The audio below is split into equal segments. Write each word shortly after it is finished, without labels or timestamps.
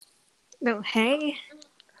No, hey.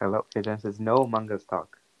 Hello. It just says no Among Us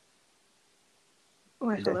talk.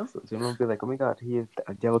 What, hello? So you won't be like, oh my god,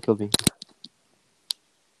 Diablo killed me.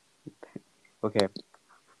 Okay.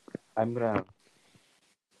 I'm gonna.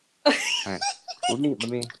 Alright. Let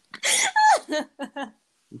me.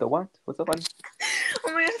 The what? What's so funny?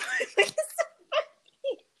 Oh my god, this is so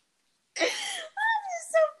funny. This is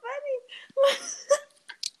so funny.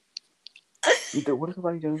 What is so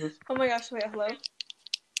funny, Genesis? Oh my gosh, wait, hello?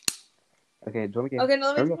 Okay, do you want me Okay,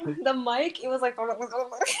 no, Hurry up, please. the mic, it was like...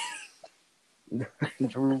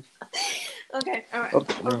 Drew. Okay, alright. Oh,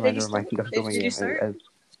 never mind. Don't do my Did you game. start?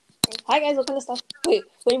 Hi guys, what kind of stuff? Wait,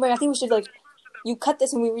 I think we should like... You cut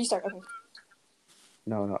this and we restart, okay.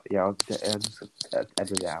 No. Yeah, I'll just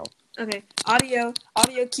edit it out. Okay, audio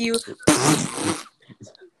cue.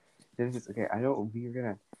 Genesis, okay, I know we're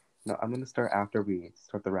gonna... No, I'm gonna start after we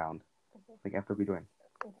start the round. Okay. Like, after we join.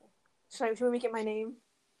 Okay. Should we make it my name?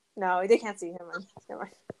 No, they can't see. Never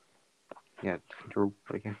mind. Yeah, Drew.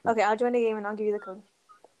 Okay, I'll join the game and I'll give you the code.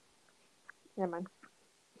 Never mind.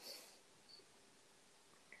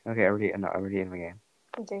 Okay, already in my game.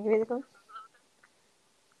 Okay, give me the code.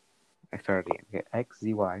 I started the game. Okay,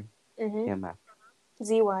 XZY TMF.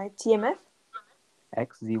 ZY TMF?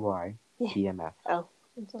 XZY TMF. Oh,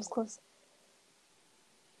 that was close.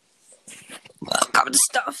 Welcome to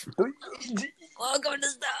stuff.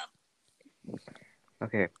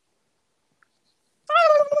 Okay.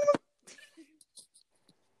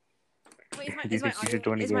 Wait, Do you think you should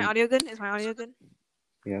join the game? my audio good? Is my audio good?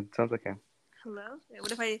 Yeah, it sounds okay. Hello? Wait,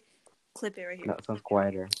 what if I clip it right here? No, it sounds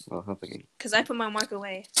quieter. Well, it sounds okay. Because I put my mic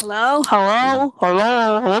away. Hello?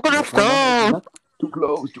 Welcome to stuff. Not too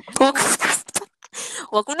close.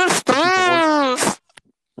 Welcome to stuff.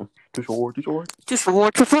 Too short.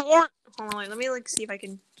 Hold on, wait, let me see if I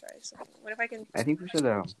can try something. What if I can... I think we should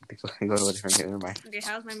go to a different game. Never mind. Okay,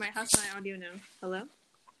 how's my audio now? Hello?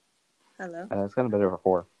 It's kind of better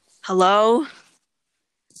before. Hello?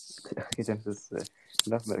 Okay, Genesis.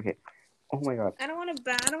 Enough. Okay. Oh my god. I don't want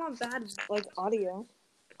bad like audio.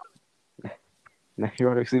 Now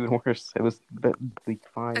your audio's even worse. It was like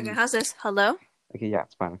fine. Okay, how's this? Hello? Okay, yeah,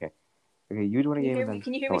 it's fine. Okay, you join a game and then.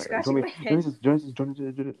 Can you hear me scratching my head?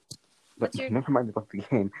 Join. But never mind about the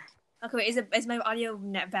game. Okay, wait, is my audio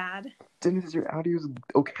bad? Genesis, your audio's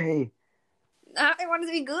okay. I want it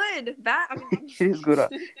to be good. Bad? I mean... It is good.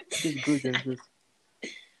 It is good, Genesis.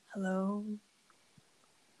 Hello?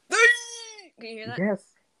 Can you hear that? Yes,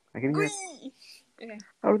 I can hear it. Okay.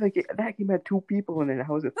 How did that game had 2 people in it?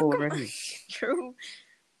 How is it full already? True.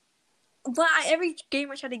 But every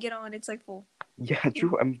game I try to get on, it's like full. Yeah,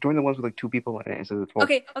 true. I'm joining the ones with like 2 people in it, and so it's full.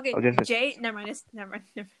 Okay. Oh, J, never mind.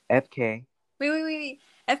 FK. Wait.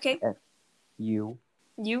 FK. U.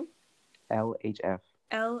 LHF.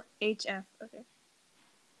 Okay.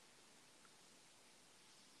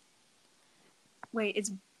 Wait,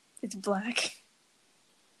 it's black.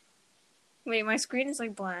 Wait, my screen is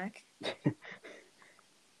like black.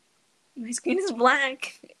 My screen is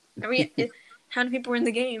black. I mean, how many people were in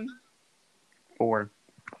the game? 4.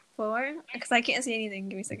 4? Because I can't see anything.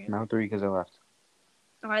 Give me a second. Now 3 because I left.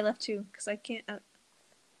 Oh, I left too because I can't. I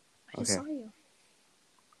just saw you.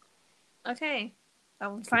 Okay.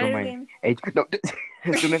 I'll find a game. No,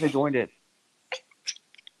 as soon as I joined it.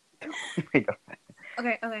 Oh my god.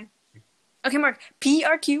 Okay, Mark.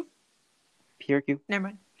 PRQ. PRQ? Never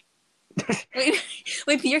mind.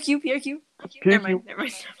 wait, PRQ. Never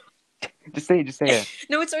mind. Just say it.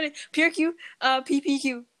 No, it's already PRQ.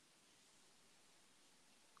 PPQ.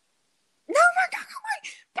 No, Mark,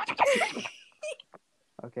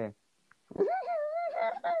 Okay.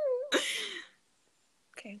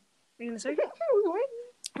 Okay. Are you gonna start?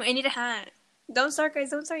 Wait, I need a hat. Don't start, guys.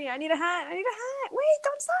 Don't start yet. I need a hat. Wait,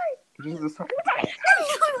 don't start.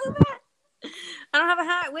 I don't have a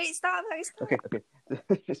hat. Wait, stop. Okay.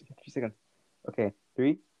 Just a few seconds. Okay,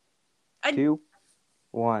 3, 2,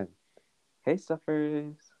 1. Hey,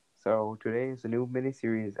 Stuffers. So today is a new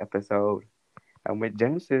mini-series episode. I'm with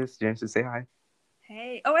Genesis. Genesis, say hi.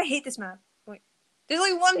 Hey. Oh, I hate this map. Wait. There's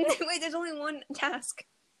only one. There's only one task.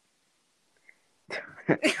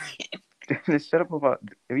 Just shut up about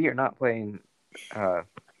if you're not playing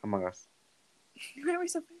Among Us. Why are we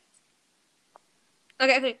so fast?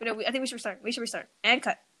 Okay. No, I think we should restart. And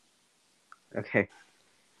cut. Okay.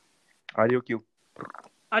 Audio cue.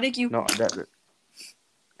 No, that.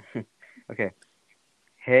 Okay.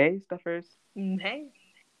 Hey, Stuffers. Hey.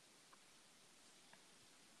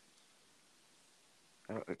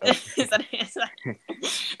 Is that?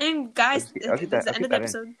 And guys, this is the end of the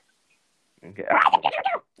episode. Okay.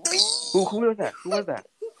 Who was that?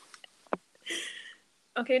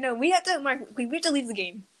 Okay, no, we have to leave the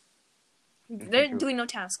game. They're doing no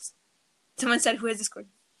tasks. Someone said, "Who has Discord?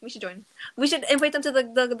 We should join. We should invite them to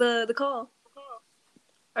the call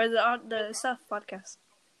or the stuff podcast."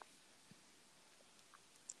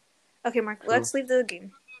 Okay, Mark. True. Let's leave the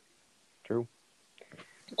game. True.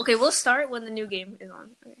 Okay, we'll start when the new game is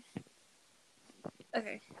on.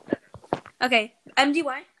 Okay.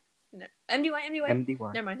 MDY. No. MDY.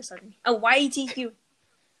 MDY. Never mind. It's starting. Oh, YETQ.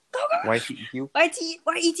 Go. YTEQ.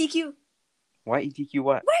 YETQ. YETQ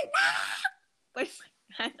what? Wait.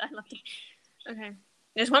 I left it. Okay.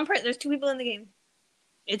 There's two people in the game.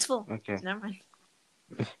 It's full. Okay. Never mind.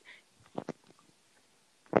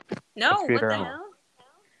 No. What the hell?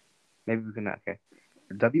 Maybe we can. Okay.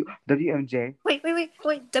 WMJ. Wait.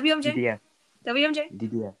 WMJ. DDF. WMJ.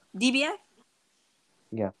 DDF. DBF.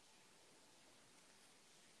 Yeah.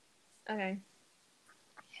 Okay.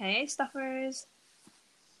 Hey, stuffers.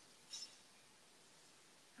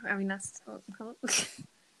 I mean, that's... Hello?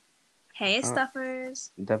 Hey,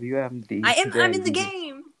 stuffers. WMD. I'm in the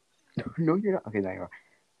game! No, you're not. Okay, now you are.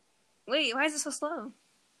 Wait, why is it so slow?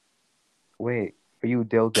 Wait, are you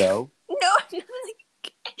dildo? No, I'm in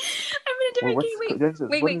a different game.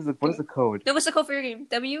 Wait. What is the code? No, what's the code for your game?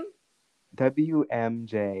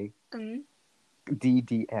 WMJ.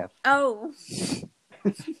 DDF. Oh.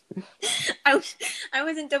 I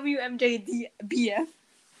was in WMJBF.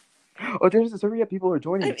 Oh, there's a survey of people are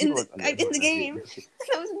joining. I'm in the game.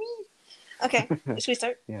 That was me. Okay, should we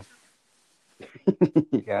start? Yeah.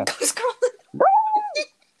 Yeah. Go scroll.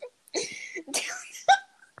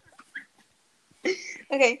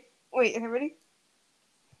 Okay, wait, okay, ready?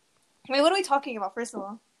 Wait, what are we talking about, first of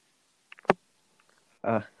all?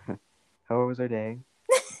 How was our day?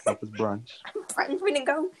 How was brunch? We didn't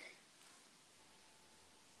go.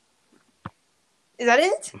 Is that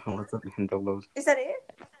it? What's up, Mandolos? Is that it?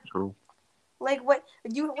 True. Like, what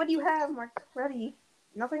do you have, Mark? Ready?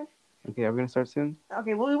 Nothing? Okay, are we gonna start soon?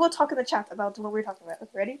 Okay, well, we will talk in the chat about what we're talking about.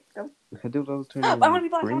 Okay, ready? Go. Dildos turn I want to be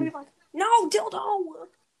black. No, dildo!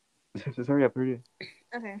 Just hurry up, hurry up.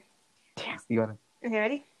 Okay. You got it. Okay,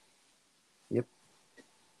 ready? Yep.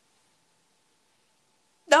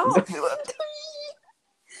 No!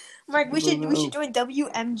 Mark, we should join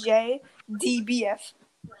WMJ DBF.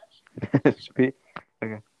 Should be?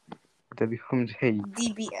 Okay. WMJ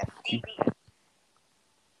DBF.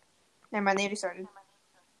 Never mind, they already started.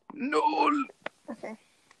 No. Okay.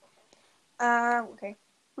 Okay.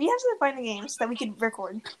 We have to find the games that we can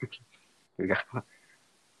record. We got.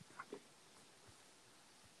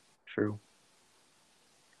 True.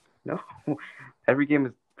 No. Every game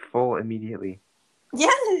is full immediately. Yeah,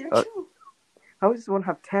 true. How does one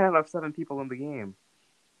have 10 out of 7 people in the game?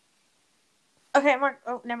 Okay, Mark.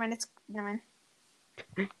 Oh, never mind. Never mind.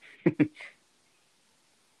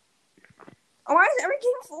 Oh, why is every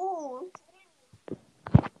game full?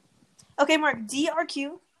 Okay, Mark.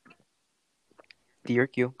 DRQ.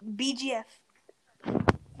 DRQ. BGF.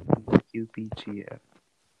 QBGF.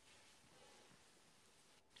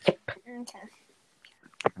 Okay.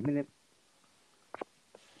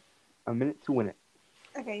 A minute to win it.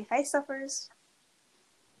 Okay, hi, stuffers.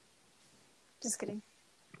 Just kidding.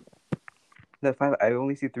 The 5. I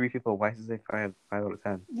only see 3 people. Why does it say 5 out of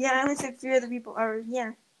 10? Yeah, I only said 3 other people. Or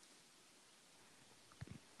yeah.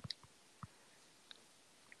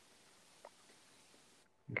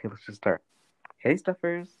 Okay, let's just start. Hey,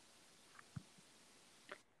 stuffers.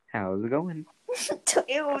 How's it going?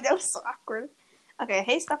 Ew, that was so awkward. Okay,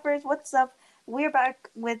 hey, stuffers. What's up? We're back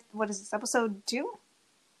with, what is this, episode 2?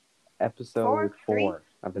 Episode 4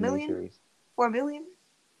 of the miniseries. 4 million?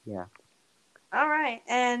 Yeah. Alright,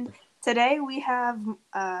 and today we have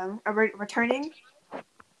a returning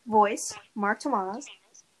voice, Mark Tomas,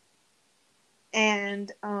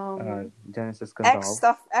 and Genesis Gonzalez.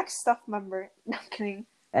 X stuff member. No, I'm kidding.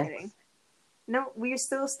 X. Kidding. No, we are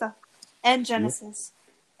still stuff. And Genesis. Yep.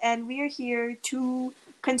 And we are here to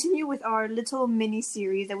continue with our little mini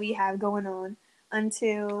series that we have going on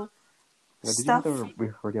until stuff. Did you know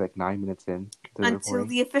we're already like 9 minutes in? Until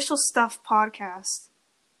the official Stuff podcast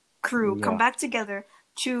crew come back together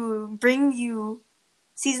to bring you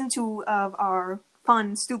season 2 of our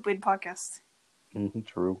fun, stupid podcast.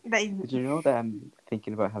 True. Did you know that I'm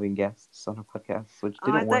thinking about having guests on our podcast, which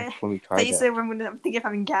didn't work when we tried it? You said I'm thinking of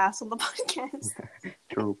having gas on the podcast.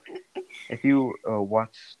 True. If you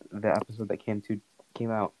watched the episode that came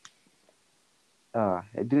out,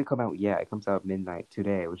 it didn't come out yet. It comes out midnight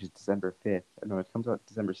today, which is December 5th. No, it comes out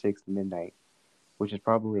December 6th midnight, which is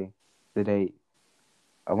probably the day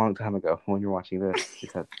a long time ago when you're watching this.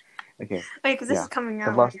 Because, okay. Wait, because this is coming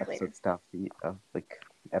out. The last episode stuff,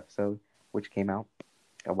 episode which came out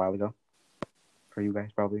a while ago for you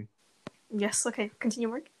guys, probably. Yes. Okay. Continue,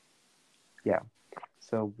 Mark. Yeah.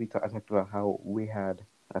 So I talked about how we had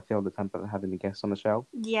failed attempt at having a guest on the show,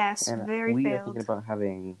 Yes, and very we are thinking failed. about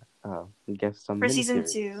having guests on For the season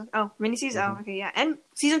miniseries. 2. Oh, miniseries? Mm-hmm. Oh, okay, yeah. And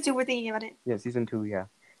season 2, we're thinking about it. Yeah, season 2. Yeah,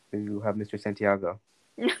 we will have Mr. Santiago.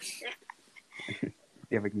 The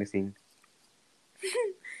ever missing.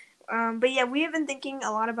 But yeah, we have been thinking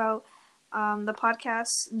a lot about the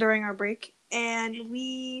podcast during our break, and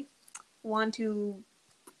we want to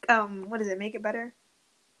what is it? Make it better,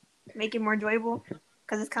 make it more enjoyable,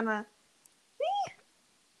 because it's kind of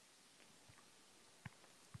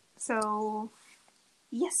so.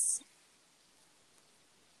 Yes.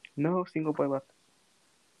 No single boy left.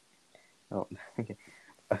 Oh, okay.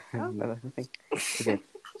 Oh. Nothing. Okay,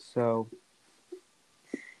 so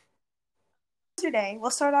Today we'll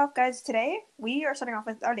start off, guys. Today we are starting off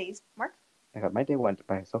with our days. Mark. my day went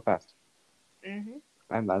by so fast. Mm-hmm.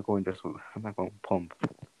 I'm not going to. I'm not going to pump.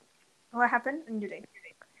 What happened in your day?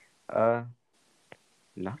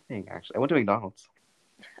 Nothing actually. I went to McDonald's.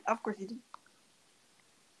 Of course you did.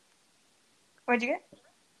 What'd you get?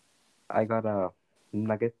 I got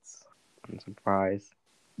nuggets and some fries,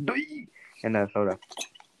 and a soda.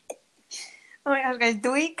 Oh my gosh, guys!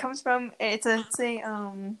 Dewey comes from it's a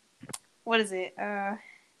what is it?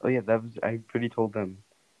 Oh yeah, that was I already told them,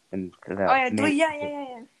 and Oh yeah, Dewey.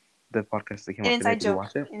 Yeah. the podcast that came An out today. inside Did you joke.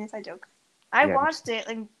 watch it? An inside joke. I Yeah. watched it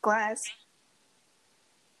in class.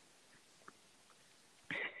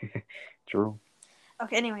 True.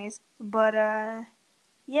 Okay, anyways, but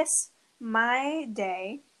yes, my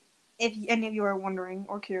day. If any of you are wondering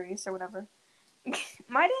or curious or whatever,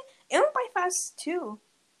 my day it went by fast too.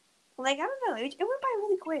 Like I don't know, it went by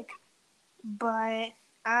really quick. But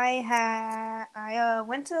I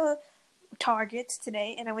went to Target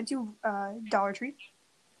today and I went to Dollar Tree.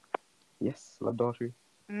 Yes, love Dollar Tree.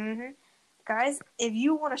 Guys, if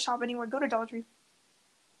you want to shop anywhere, go to Dollar Tree.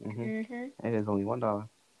 It is only $1.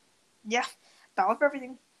 Yeah, $1 for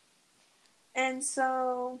everything. And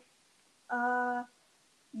so,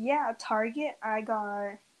 yeah, Target. I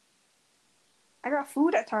got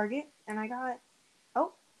food at Target, and I got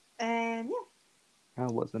and yeah. How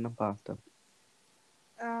was an pasta?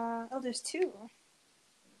 There's 2.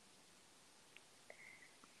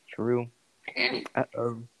 True.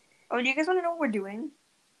 Uh-oh. Oh, do you guys want to know what we're doing?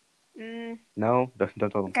 No,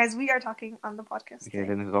 don't tell them. Guys, we are talking on the podcast. Okay,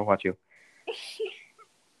 then I'll watch you.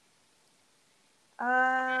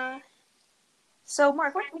 So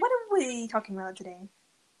Mark, what are we talking about today?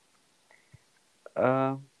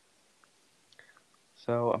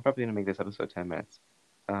 So I'm probably gonna make this episode 10 minutes.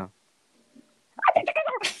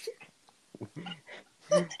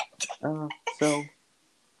 So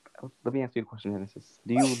let me ask you a question, Genesis.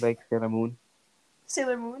 Do you like Sailor Moon?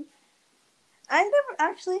 Sailor Moon? I never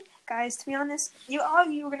actually, guys. To be honest, all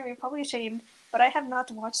of you are gonna be probably ashamed, but I have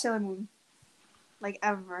not watched Sailor Moon, like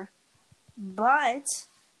ever. But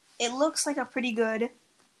it looks like a pretty good.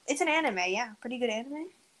 It's an anime, yeah, pretty good anime.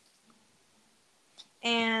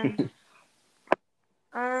 And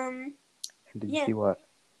Did yeah. you see what?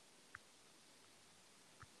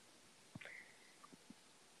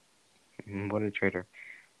 What a traitor.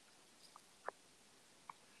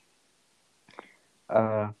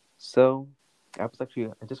 So I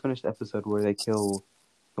just finished the episode where they kill.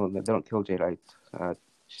 No, they don't kill Jadeite.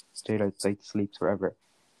 Jadeite like sleeps forever.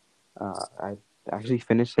 I actually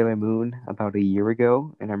finished Sailor Moon about a year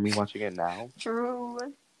ago, and I'm rewatching it now. True.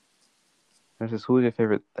 Who is your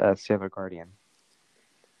favorite Sailor Guardian?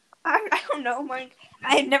 I don't know, Mike.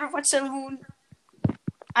 I have never watched Sailor Moon.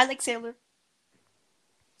 I like Sailor.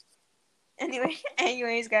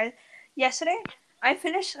 Anyways, guys. Yesterday, I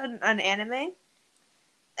finished an anime.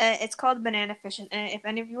 It's called Banana Fish, and if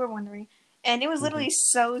any of you were wondering. And it was literally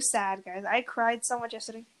so sad, guys. I cried so much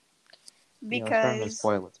yesterday. Because... I was trying to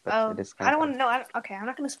spoil it, but it is kind I don't want to know. Okay, I'm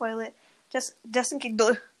not going to spoil it. Just in case...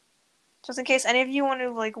 Just in case any of you want to,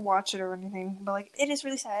 like, watch it or anything. But, like, it is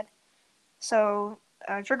really sad. So,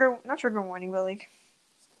 not trigger warning, but, like...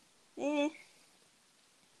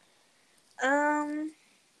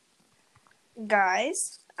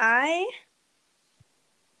 Guys, I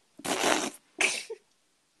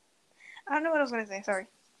don't know what I was gonna say. Sorry,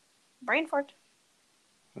 brain fart.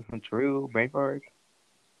 True, brain fart.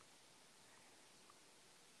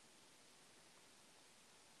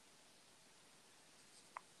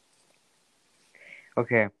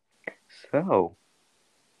 Okay, so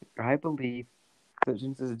I believe. So,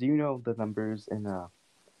 do you know the numbers in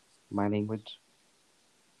my language?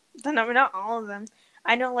 The number, not all of them.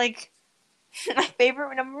 I know, like, my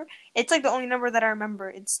favorite number. It's like the only number that I remember.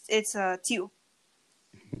 It's 2.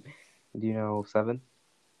 Do you know 7?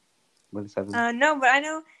 What is 7? No, but I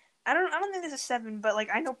know. I don't think there's a 7, but like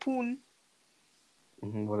I know Poon.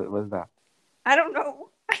 What is that? I don't know.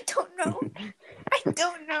 I don't know. I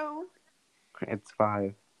don't know. It's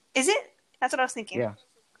 5. Is it? That's what I was thinking. Yeah.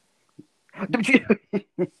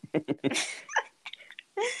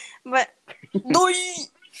 But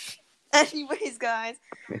anyways, guys.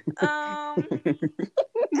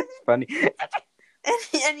 It's funny.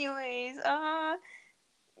 Anyways, guys,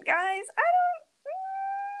 I don't.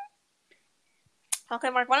 Okay,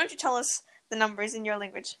 Mark, why don't you tell us the numbers in your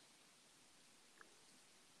language?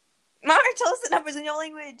 Mark, tell us the numbers in your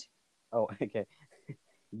language. Oh, okay.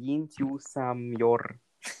 Yin tu sam yor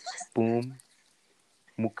boom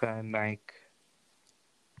muka naik.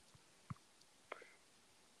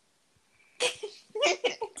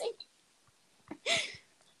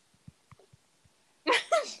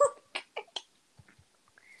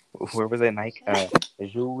 Where was it, Nike?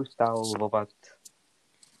 Ju stał robot.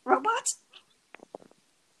 Robot?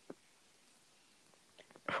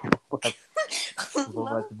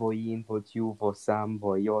 Robot bo yin bo tiu bo sam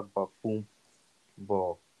bo yor bo boom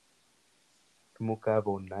bo muka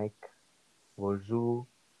bo Nike bo ju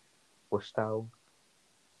bo stał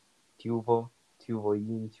tiu bo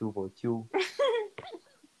yin tiu bo tiu.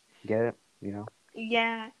 Get it? You know?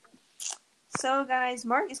 Yeah. So, guys,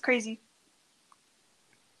 Mark is crazy.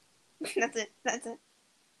 That's it. That's it.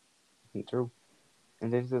 True.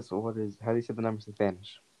 And then this, how do you say the numbers in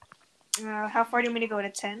Spanish? How far do you want me to go? To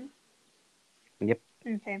 10? Yep.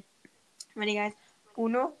 Okay. Ready, guys?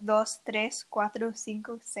 1, 2, 3, 4, 5,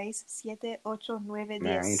 6, 7, 8, 9, 10. Nah,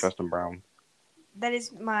 I ain't trusting Brown. That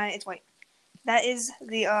is it's white. That is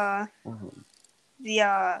the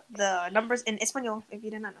numbers in Espanol, if you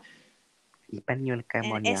did not know. Español,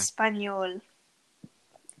 In Espanol.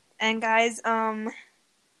 And guys,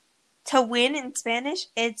 to win in Spanish,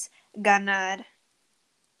 it's ganar.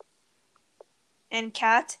 And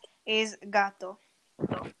cat is gato.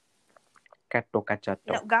 Gato,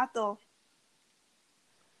 cachato. No, gato.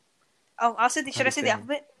 Oh, should I say the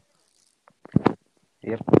alphabet?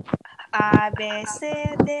 Yep. A, B, C,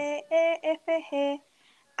 D, E, F, G, H,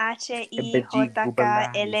 I, J, K,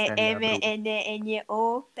 L, M, N, N,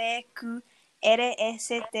 O, P, Q, R, S,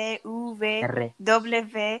 T, U, V, W, S,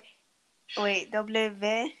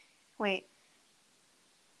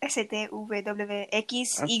 T, V, W, X,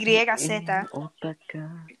 Y, Z.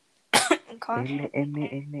 L, M,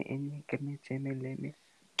 N, N,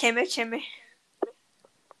 L, Cheme.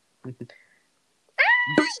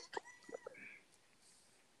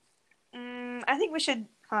 I think we should.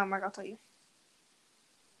 Hold on, Mark. I'll tell you.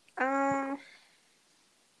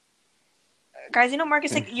 Guys,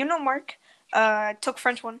 Mark took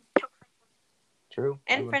French 1. True.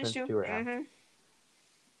 And French 2. Right now.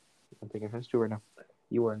 I'm taking French 2 right now.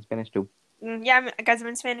 You are in Spanish 2. Yeah, I'm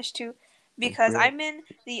in Spanish 2 because I'm in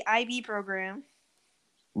the IB program,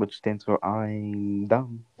 which stands for I'm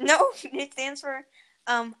dumb. No, it stands for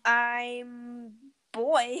I'm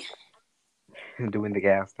boy. Doing the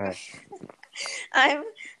gas test.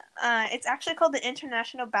 It's actually called the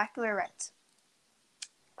International Baccalaureate.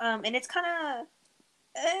 And it's kind of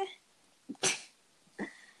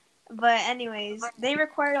But anyways, they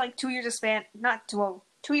require like 2 years of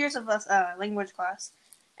 2 years of language class,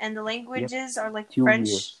 and the languages are like French.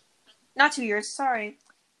 Years. Not 2 years. Sorry.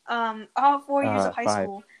 All 4 years of high 5.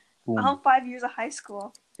 school. All 5 years of high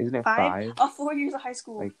school. Isn't it 5? All 4 years of high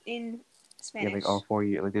school in Spanish. Yeah, like all 4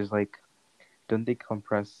 years. Like there's like, don't they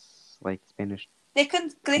compress like Spanish? They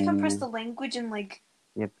compress the language in like.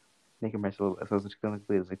 Yep, they compress a little. So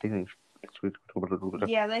it's like taking.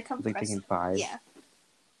 Yeah, they compress. It's like taking 5. Yeah,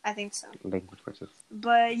 I think so. Language courses.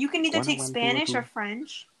 But you can either take Spanish or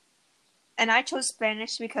French, and I chose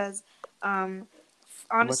Spanish because,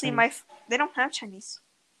 honestly, they don't have Chinese.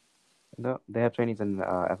 No, they have Chinese in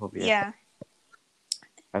FOB. Yeah.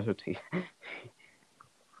 I should take.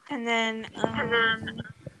 And then,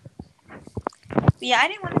 yeah, I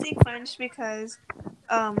didn't want to take French because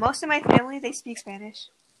most of my family, they speak Spanish.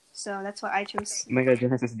 So that's what I chose. Oh my god,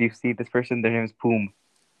 Genesis, do you see this person? Their name is Poom.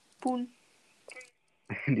 Poon.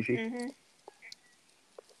 Do you see? Mm-hmm.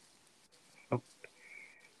 Oh.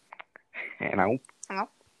 And I. Hello?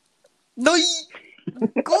 Doi!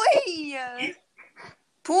 Goi!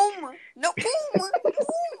 Poom! No, Poom!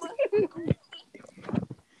 Poom!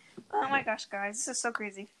 Oh my gosh, guys, this is so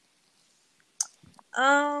crazy.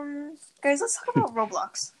 Guys, let's talk about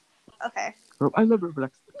Roblox. Okay. I love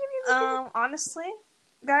Roblox. Honestly,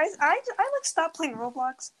 guys, I like stopped playing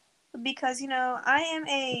Roblox because I am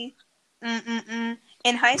a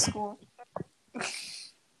in high school.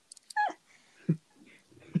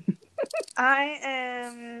 I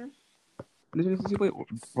am. You play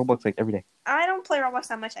Roblox like every day. I don't play Roblox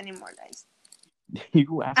that much anymore, guys.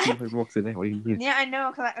 You asked me to play Roblox today. What do you mean? Yeah, I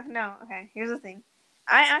know. Okay. Here's the thing.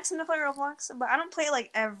 I asked him to play Roblox, but I don't play it like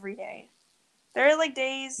every day. There are like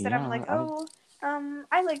days that I'm like, I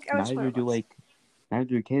like I like play Roblox. Neither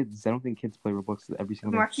do kids. I don't think kids play Roblox every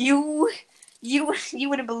single day. Mark, you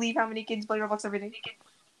wouldn't believe how many kids play Roblox every day.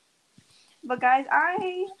 But guys,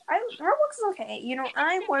 I Roblox is okay. You know,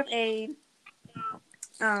 I'm more of a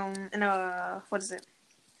what is it?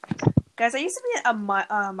 Guys, I used to be a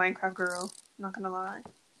Minecraft girl. Not gonna lie.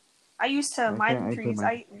 I used to mine trees.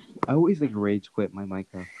 I always like rage quit my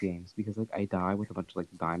Minecraft games because like I die with a bunch of like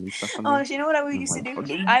diamond stuff on me. Oh, you know what I used to do?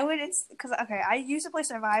 I would I used to play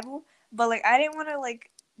survival, but like I didn't want to like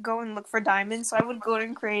go and look for diamonds, so I would go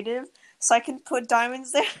in creative so I can put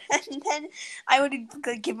diamonds there, and then I would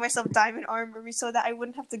like, give myself diamond armor so that I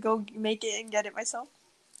wouldn't have to go make it and get it myself.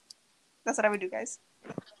 That's what I would do, guys.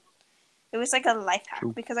 It was like a life hack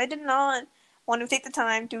because I did not want to take the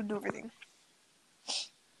time to do everything.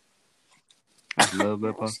 I love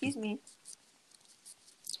that. Oh, excuse me.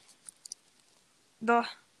 Duh.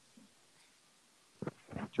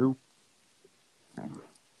 True.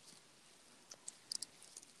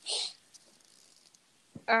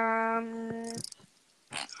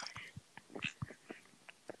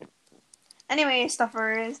 Anyway,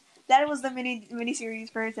 stuffers. That was the mini series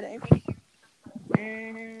for today.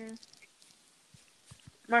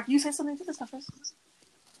 Mark, you say something to the stuffers.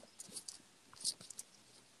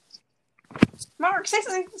 Mark, say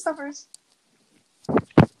something to the stuffers.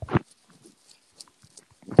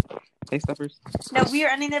 Hey, stuffers. No, we are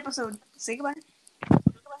ending the episode. Say goodbye.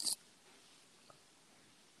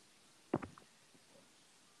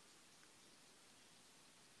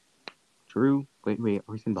 True. Wait. Are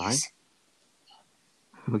we saying bye? Yes.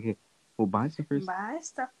 Okay. Well, bye, stuffers. Bye,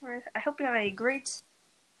 stuffers. I hope you have a great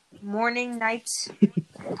morning, night,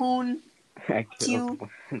 poon, Q.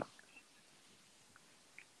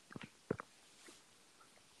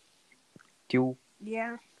 Q.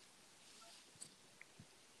 Yeah.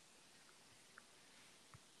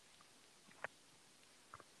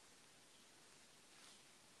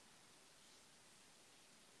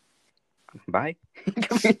 Bye.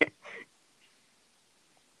 Come here.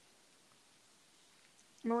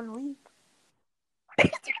 No one leave.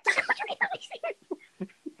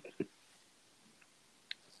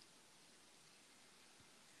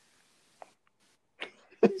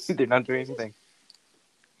 They're not doing anything.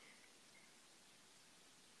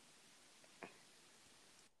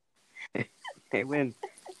 Hey, Win.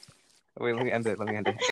 Wait, let me end it.